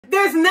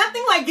There's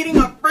nothing like getting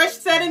a fresh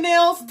set of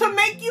nails to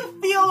make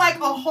you feel like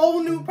a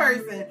whole new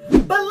person.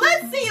 But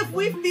let's see if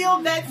we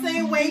feel that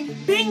same way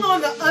being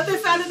on the other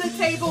side of the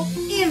table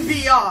in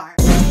VR.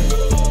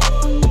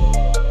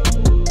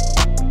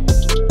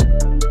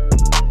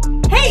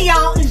 Hey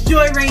y'all, it's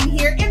JoyReign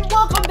here and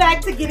welcome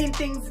back to Getting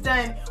Things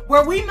Done,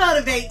 where we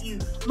motivate you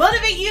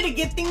to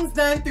get things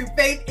done through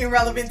faith in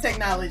relevant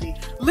technology.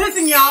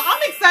 Listen y'all,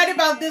 I'm excited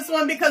about this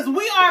one because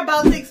we are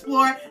about to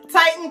explore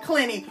Titan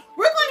Clinic.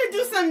 We're going to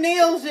do some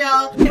nails,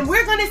 y'all, and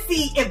we're going to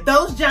see if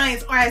those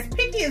giants are as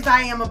picky as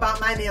I am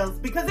about my nails,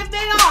 because if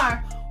they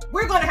are,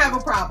 we're going to have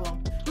a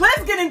problem.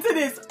 Let's get into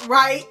this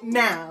right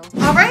now.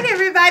 All right,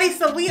 everybody,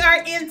 so we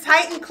are in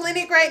Titan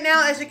Clinic right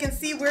now. As you can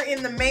see, we're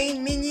in the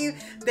main menu.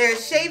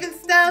 There's shaving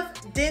stuff,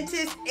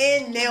 dentist,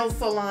 and nail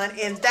salon,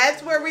 and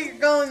that's where we're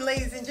going,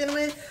 ladies and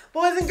gentlemen.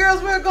 Boys and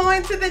girls, we're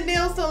going to the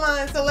nail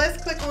salon, so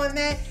let's click on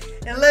that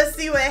and let's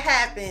see what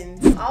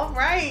happens. All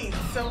right,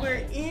 so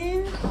we're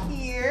in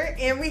here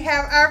and we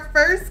have our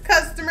first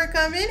customer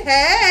coming.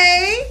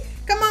 Hey,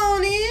 come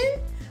on in.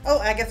 Oh,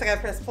 I guess I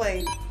gotta press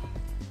play.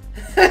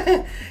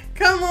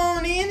 Come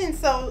on in. And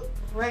so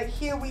right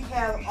here we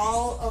have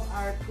all of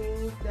our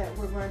things that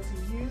we're going to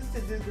use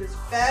to do this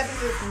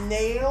fabulous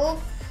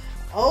nail.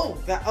 Oh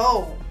God,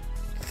 oh,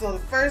 so the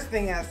first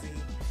thing I see,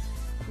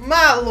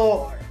 my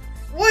Lord,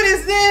 what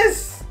is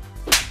this?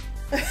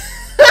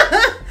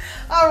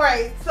 All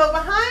right, so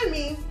behind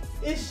me,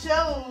 it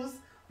shows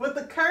what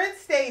the current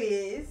state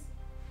is,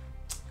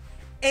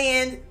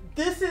 and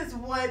this is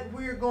what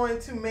we're going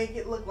to make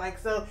it look like.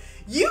 So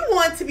you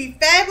want to be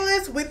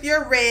fabulous with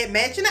your red,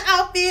 matching the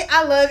outfit.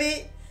 I love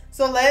it.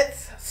 So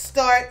let's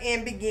start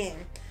and begin.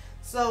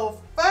 So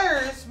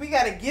first, we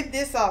got to get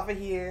this off of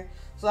here.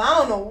 So I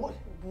don't know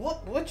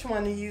which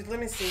one to use. Let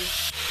me see.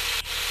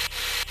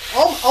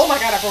 Oh my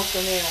God, I broke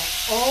the nail.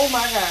 Oh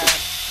my God.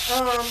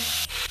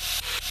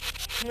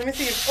 Let me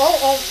see if,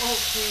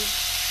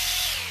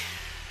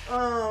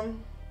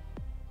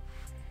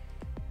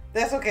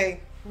 that's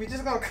okay. We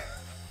just gonna,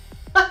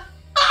 it's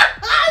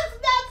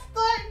not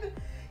starting.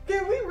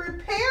 Can we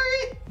repair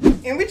it?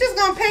 And we're just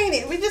gonna paint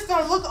it. We're just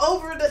gonna look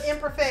over the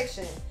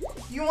imperfection.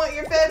 You want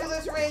your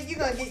fabulous red? You're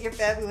gonna get your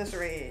fabulous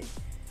red.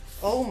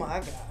 Oh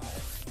my God.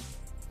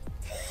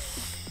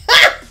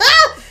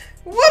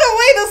 What a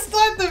way to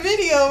start the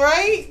video,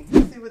 right?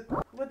 Let's see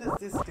what does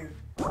this do?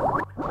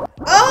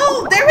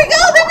 Oh, there we go,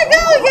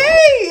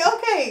 yay!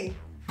 Okay,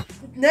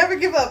 never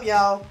give up,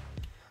 y'all.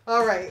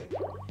 All right,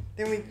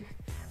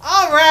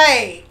 all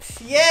right,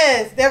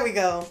 yes, there we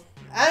go.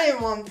 I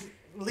didn't want to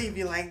leave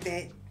you like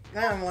that.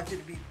 I don't want you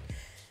to be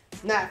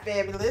not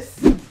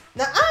fabulous.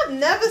 Now, I've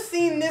never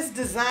seen this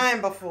design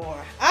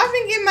before. I've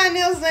been getting my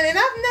nails done and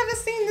I've never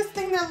seen this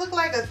thing that looked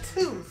like a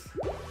tooth.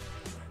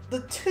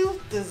 The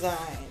tooth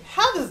design.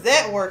 How does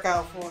that work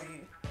out for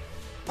you?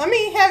 I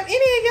mean, have any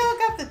of y'all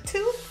got the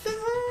tooth design?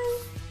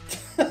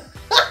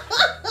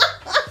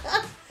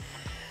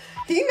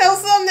 He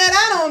knows something that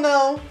I don't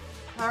know.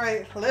 All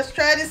right, let's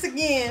try this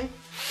again.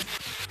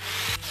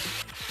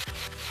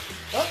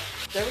 Oh,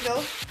 there we go.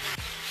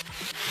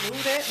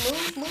 Move that,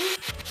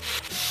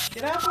 move.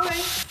 Get out of the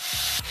way.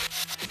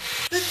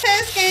 The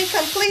test ain't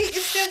complete.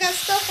 It still got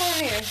stuff on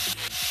here.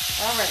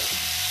 All right.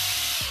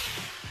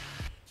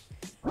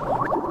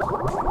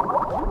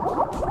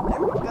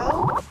 There we go.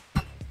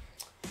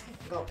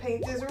 Gonna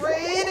paint this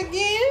red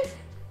again.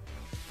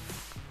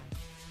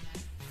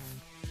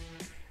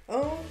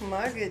 Oh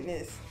my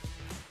goodness.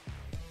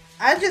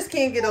 I just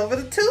can't get over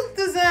the tooth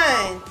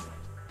design.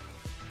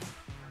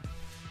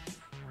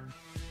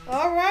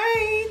 All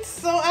right,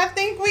 so I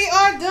think we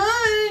are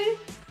done.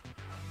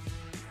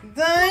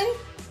 Done.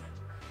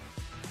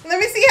 Let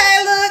me see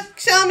how it look.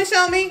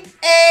 Show me.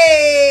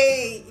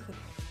 Hey,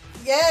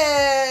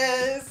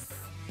 yes.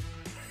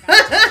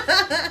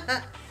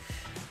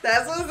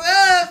 That's what's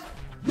up.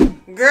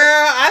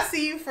 Girl, I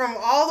see you from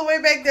all the way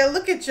back there.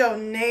 Look at your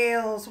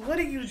nails. What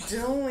are you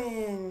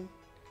doing?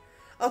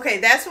 Okay,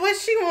 that's what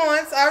she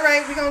wants. All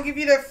right, we're going to give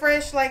you the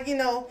fresh, like, you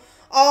know,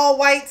 all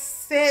white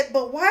set.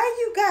 But why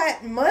you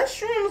got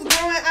mushrooms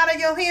growing out of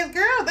your hands?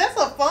 Girl, that's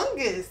a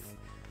fungus.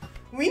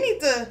 We need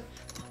to...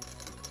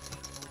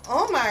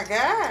 Oh, my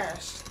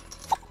gosh.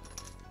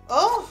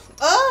 Oh,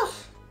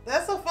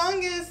 that's a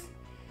fungus.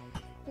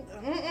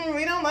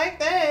 We don't like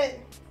that.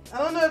 I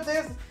don't know if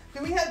there's...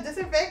 Do we have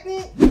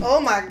disinfectant? Oh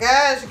my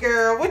gosh,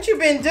 girl. What you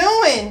been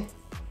doing?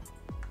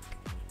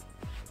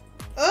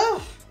 Oh.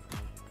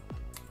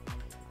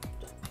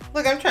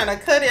 Look, I'm trying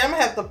to cut it. I'm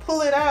gonna have to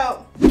pull it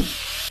out.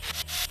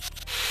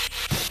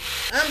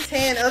 I'm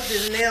tearing up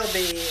this nail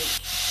bed.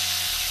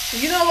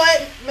 You know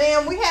what,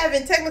 ma'am? We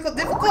having technical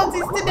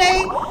difficulties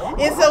today.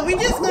 And so we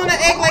just gonna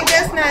act like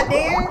that's not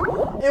there.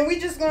 And we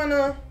just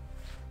gonna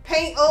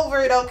paint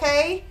over it,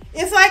 okay?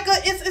 It's like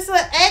it's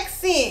an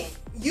accent.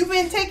 You've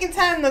been taking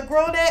time to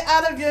grow that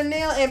out of your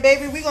nail, and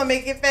baby, we're gonna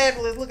make it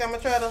fabulous. Look, I'm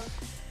gonna try to,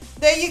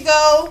 there you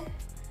go.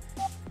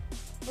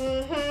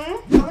 So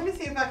let me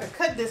see if I can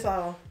cut this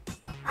off.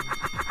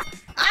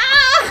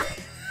 Ah!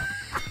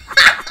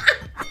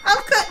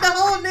 I'm cutting the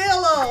whole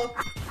nail off.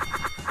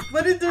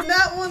 But it do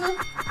not want to.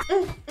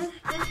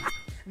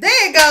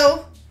 There you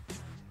go.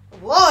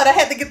 Lord, I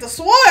had to get the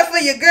sword for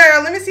you,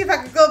 girl. Let me see if I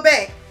can go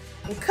back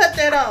and cut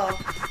that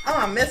off. Oh,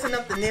 I'm messing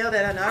up the nail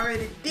that I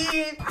already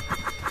did.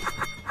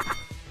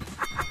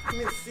 Let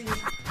me see.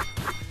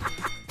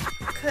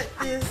 Cut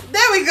this.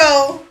 There we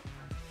go.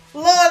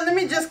 Lord, let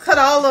me just cut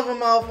all of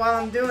them off while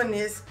I'm doing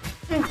this.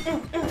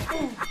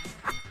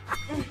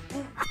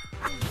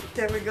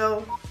 There we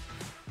go.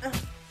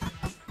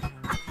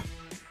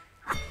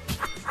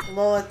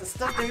 Lord, the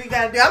stuff that we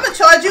gotta do. I'm gonna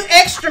charge you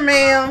extra,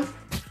 ma'am.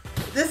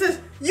 This is,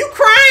 you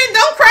crying?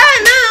 Don't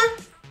cry now.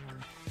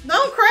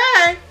 Don't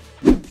cry.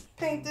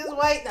 Paint this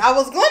white. I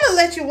was gonna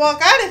let you walk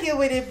out of here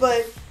with it,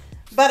 but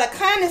by the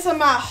kindness of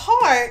my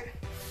heart,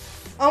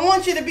 I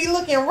want you to be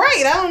looking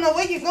right. I don't know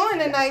where you're going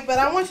tonight, but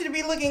I want you to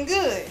be looking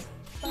good.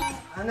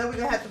 I know we're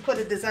gonna have to put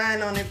a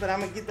design on it, but I'm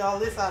gonna get all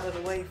this out of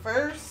the way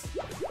first.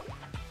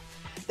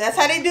 That's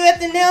how they do at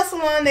the nail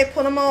salon. They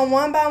put them on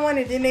one by one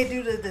and then they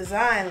do the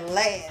design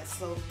last.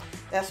 So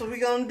that's what we're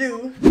gonna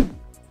do.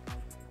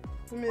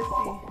 Let me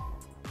see.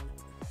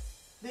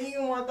 Then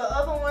you want the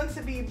other one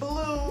to be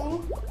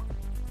blue,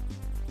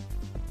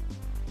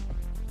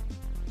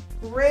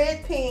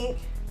 red, pink.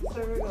 So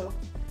here we go.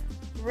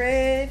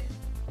 Red,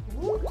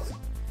 whoops,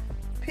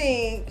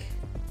 pink,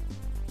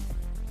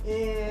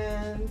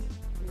 and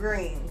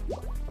green.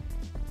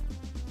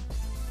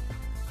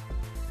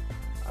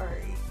 All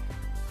right.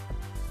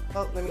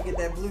 Oh, let me get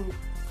that blue.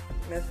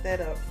 Mess that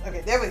up.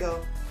 Okay, there we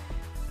go.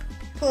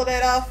 Pull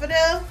that off of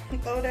there.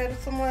 Throw that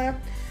somewhere.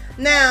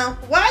 Now,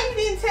 why you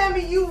didn't tell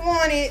me you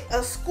wanted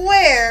a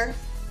square?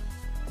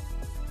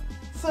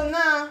 So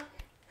now,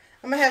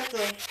 I'm gonna have to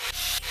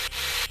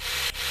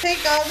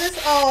take all this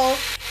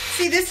off.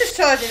 See, this is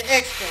charging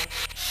extra.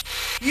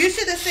 You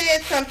should have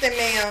said something,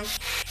 ma'am.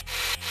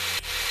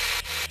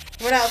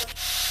 Without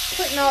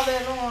putting all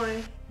that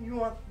on, you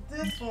want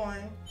this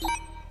one.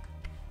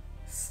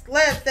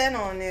 Slap that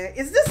on there.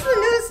 Is this the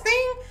newest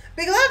thing?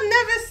 Because I've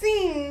never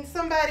seen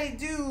somebody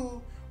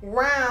do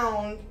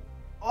round,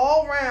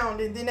 all round,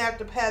 and then have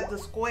to have the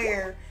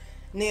square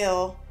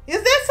nail.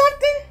 Is that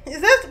something?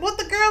 Is that what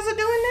the girls are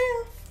doing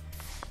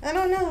now? I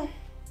don't know.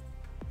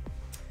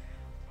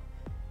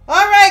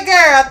 All right,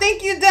 girl. I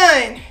think you're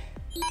done.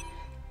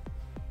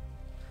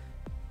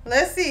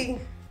 Let's see.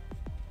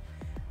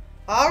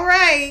 All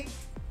right.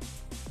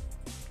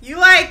 You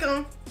like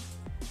them?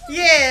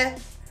 Yeah.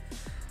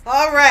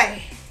 All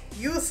right.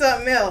 You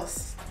something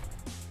else.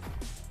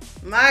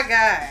 My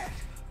God.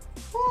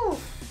 Whew.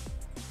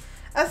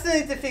 I still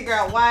need to figure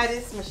out why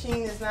this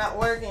machine is not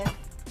working.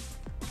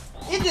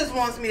 It just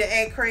wants me to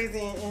act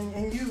crazy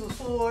and use a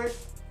sword.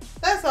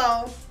 That's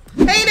all.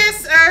 Hey there,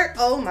 sir.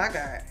 Oh my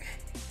God.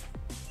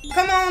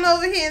 Come on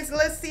over here and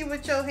let's see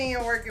what your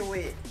hand working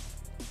with.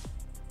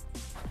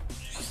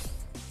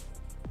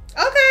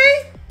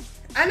 Okay.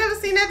 I never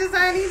seen that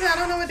design either. I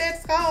don't know what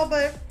that's called,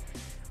 but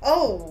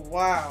oh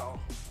wow.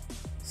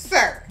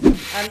 Sir,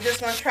 I'm just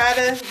gonna try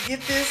to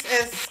get this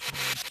as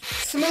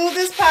smooth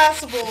as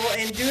possible,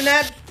 and do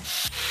not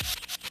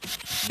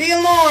be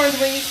alarmed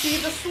when you see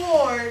the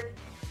sword.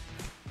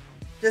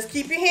 Just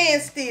keep your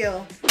hands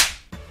still.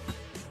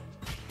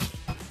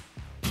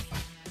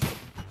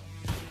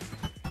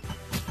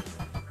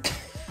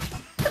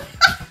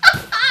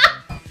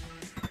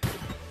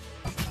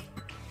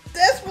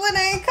 This one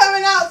ain't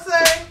coming out,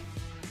 sir.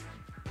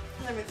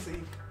 Let me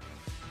see.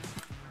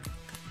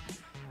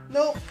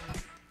 Nope.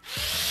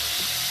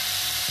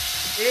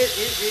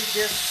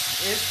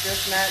 It's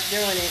just not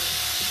doing it.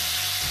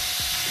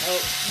 Oh,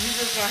 you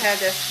just gonna have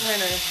that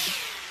splinter.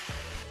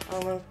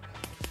 Oh,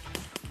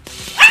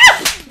 ah!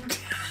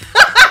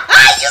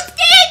 You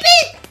scared me!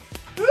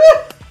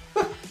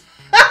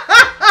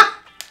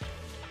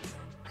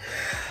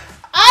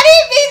 I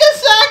didn't mean to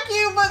shock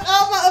you, but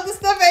all my other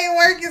stuff ain't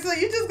working, so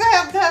you just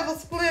gonna have a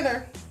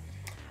splinter.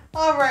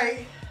 All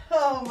right.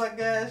 Oh my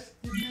gosh.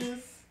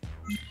 Just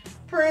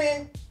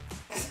print.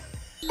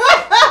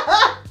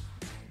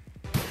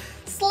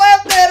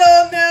 Slap that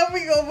on now.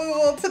 We gonna move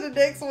on to the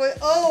next one.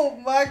 Oh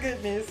my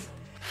goodness.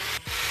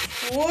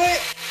 What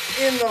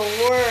in the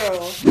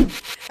world?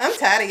 I'm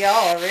tired of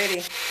y'all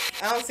already.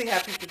 I don't see how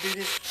people do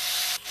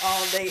this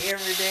all day,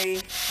 every day.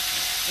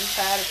 I'm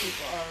tired of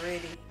people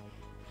already.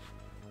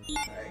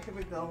 Alright, here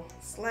we go.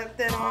 Slap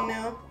that on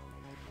now.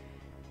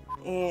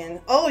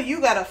 And oh,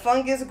 you got a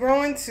fungus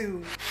growing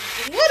too.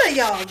 What are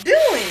y'all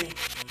doing?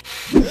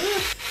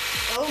 Ugh.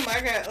 Oh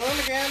my God. Oh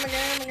my God, oh my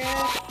God, oh my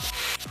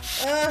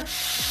God.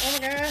 Oh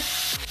my God.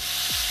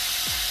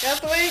 Get out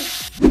the way.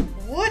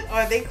 What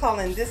are they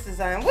calling this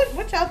design?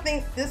 What y'all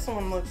think this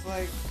one looks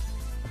like?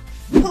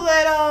 Pull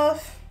that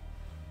off.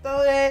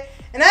 Throw that.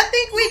 And I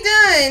think we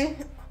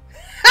done.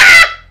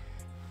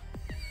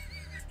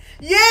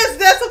 Yes,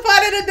 that's a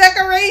part of the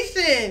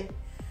decoration.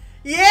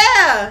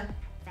 Yeah.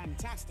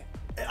 Fantastic.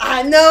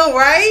 I know,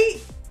 right?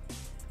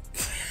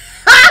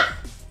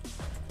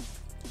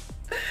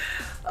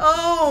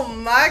 Oh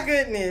my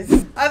goodness.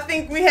 I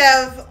think we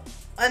have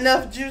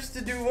enough juice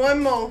to do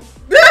one more.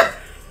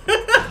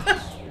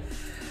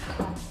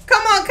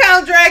 Come on,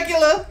 Count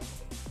Dracula.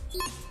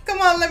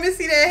 Come on, let me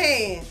see that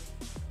hand.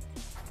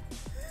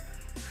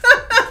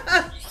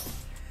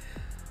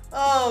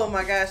 Oh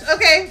my gosh.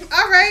 Okay,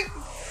 all right.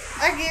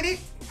 I get it.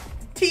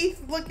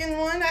 Teeth looking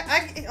one.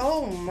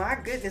 Oh my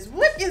goodness.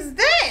 What is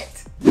that?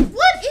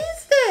 What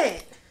is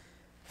that?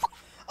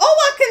 Oh,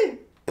 I can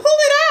pull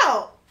it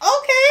out.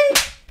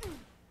 Okay.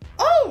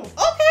 Oh,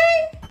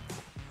 okay.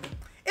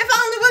 If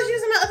I only was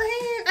using my other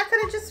hand, I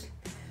could have just...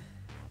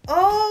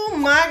 Oh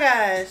my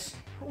gosh.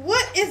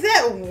 What is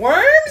that? Worms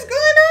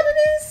going out of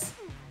this?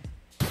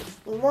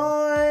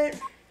 Lord.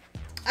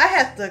 I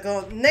have to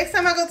go. Next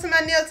time I go to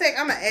my nail tech,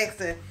 I'm going to ask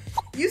her,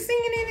 you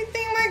seen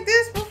anything like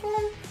this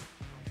before?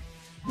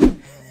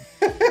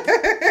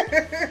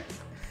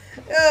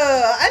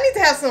 I need to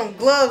have some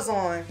gloves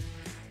on.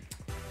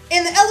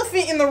 And the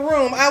elephant in the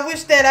room, I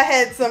wish that I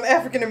had some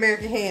African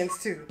American hands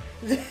too.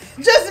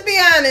 Just to be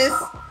honest,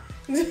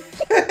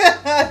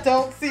 I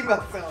don't see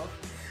myself.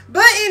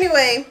 But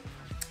anyway,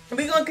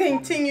 we're going to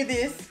continue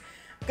this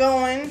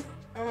going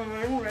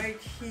on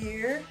right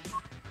here.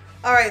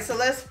 All right, so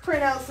let's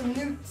print out some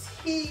new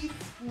teeth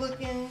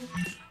looking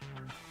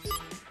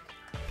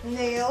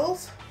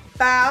nails.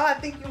 Bow, I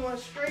think you want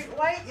straight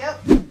white.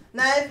 Yep.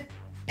 Now,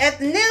 at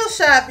the nail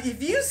shop,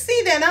 if you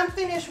see that I'm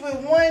finished with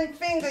one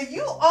finger,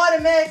 you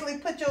automatically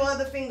put your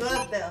other finger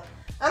up there.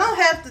 I don't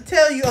have to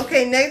tell you,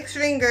 okay, next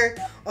finger,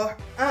 or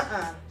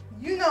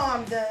you know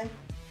I'm done.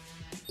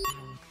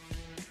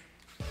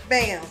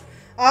 Bam.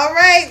 All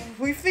right,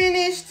 we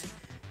finished.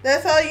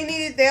 That's all you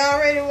needed. They're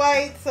already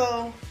white,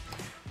 so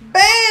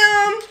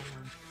bam,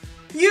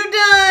 you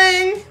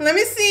done. Let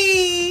me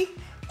see.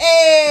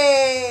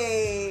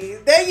 Hey,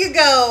 there you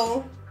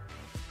go.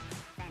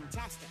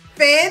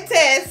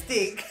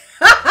 Fantastic.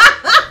 And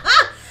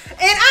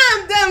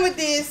I'm done with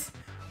this.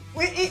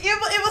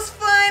 It was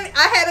fun.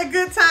 I had a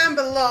good time,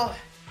 but Lord,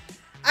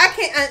 I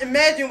can't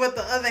imagine what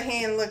the other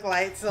hand looked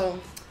like. So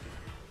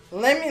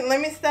let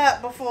me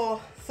stop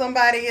before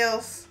somebody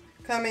else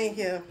come in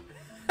here.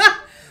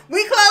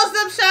 We closed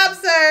up shop,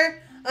 sir.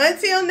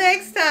 Until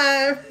next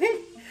time.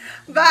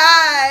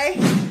 Bye.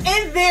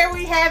 And there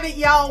we have it,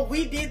 y'all.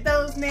 We did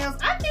those nails.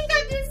 I think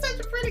I did such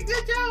a pretty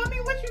good job. I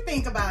mean, what you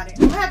think about it?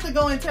 I'm gonna have to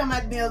go and tell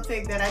my nail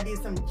tech that I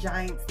did some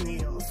giant's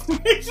nails.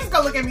 She's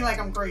gonna look at me like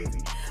I'm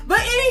crazy. But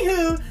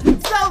anywho,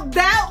 so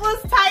that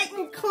was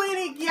Titan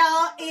Clinic,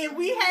 y'all, and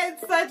we had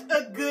such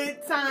a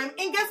good time.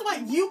 And guess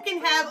what? You can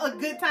have a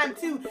good time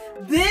too.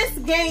 This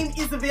game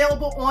is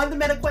available on the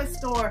MetaQuest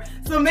store,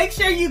 so make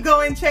sure you go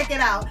and check it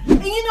out.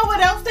 And you know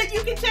what else that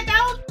you can check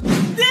out?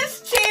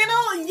 This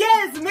channel.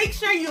 Yes, make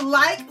sure you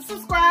like,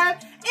 subscribe,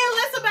 and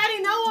let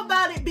somebody know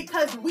about it,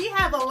 because we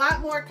have a lot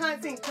more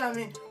content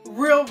coming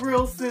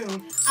real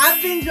soon.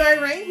 I've been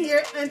JoyReign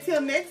here.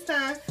 Until next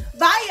time,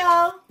 bye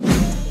y'all.